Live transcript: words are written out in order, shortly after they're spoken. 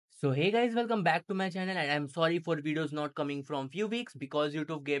So hey guys, welcome back to my channel, and I'm sorry for videos not coming from few weeks because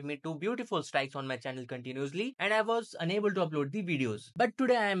YouTube gave me two beautiful strikes on my channel continuously and I was unable to upload the videos. But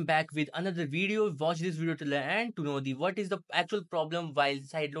today I am back with another video. Watch this video till the end to know the what is the actual problem while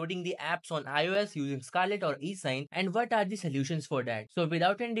sideloading the apps on iOS using Scarlet or eSign and what are the solutions for that. So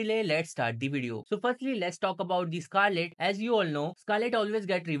without any delay, let's start the video. So firstly, let's talk about the Scarlet. As you all know, Scarlet always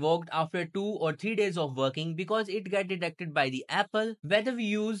get revoked after 2 or 3 days of working because it get detected by the Apple whether we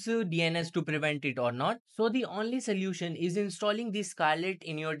use DNS to prevent it or not. So the only solution is installing the Scarlet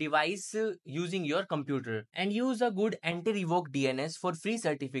in your device using your computer and use a good anti-revoke DNS for free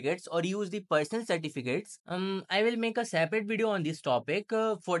certificates or use the personal certificates. I will make a separate video on this topic.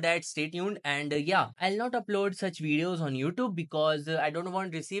 For that, stay tuned. And yeah, I'll not upload such videos on YouTube because I don't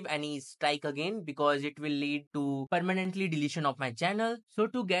want to receive any strike again because it will lead to permanently deletion of my channel. So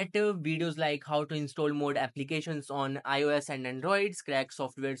to get videos like how to install mod applications on iOS and Androids, crack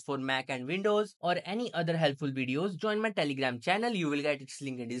softwares for Mac and Windows, or any other helpful videos, join my Telegram channel. You will get its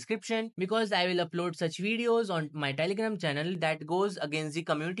link in description because I will upload such videos on my Telegram channel that goes against the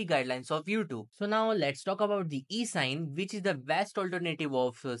community guidelines of YouTube. So now let's talk about the eSign, which is the best alternative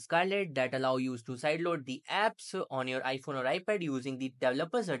of Scarlet that allow you to sideload the apps on your iPhone or iPad using the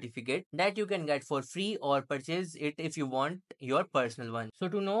developer certificate that you can get for free or purchase it if you want your personal one. So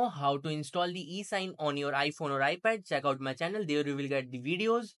to know how to install the eSign on your iPhone or iPad, check out my channel. There you will get the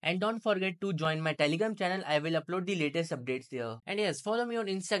videos. And don't forget to join my Telegram channel. I will upload the latest updates there. And yes, follow me on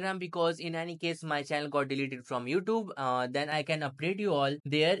Instagram because in any case my channel got deleted from YouTube. Then I can update you all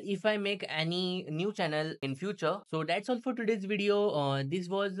there if I make any new channel in future. So that's all for today's video. This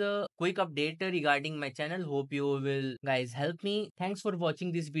was a quick update regarding my channel. Hope you will guys help me. Thanks for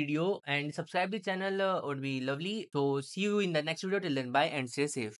watching this video and subscribe the channel would be lovely. So see you in the next video. Till then, bye and stay safe.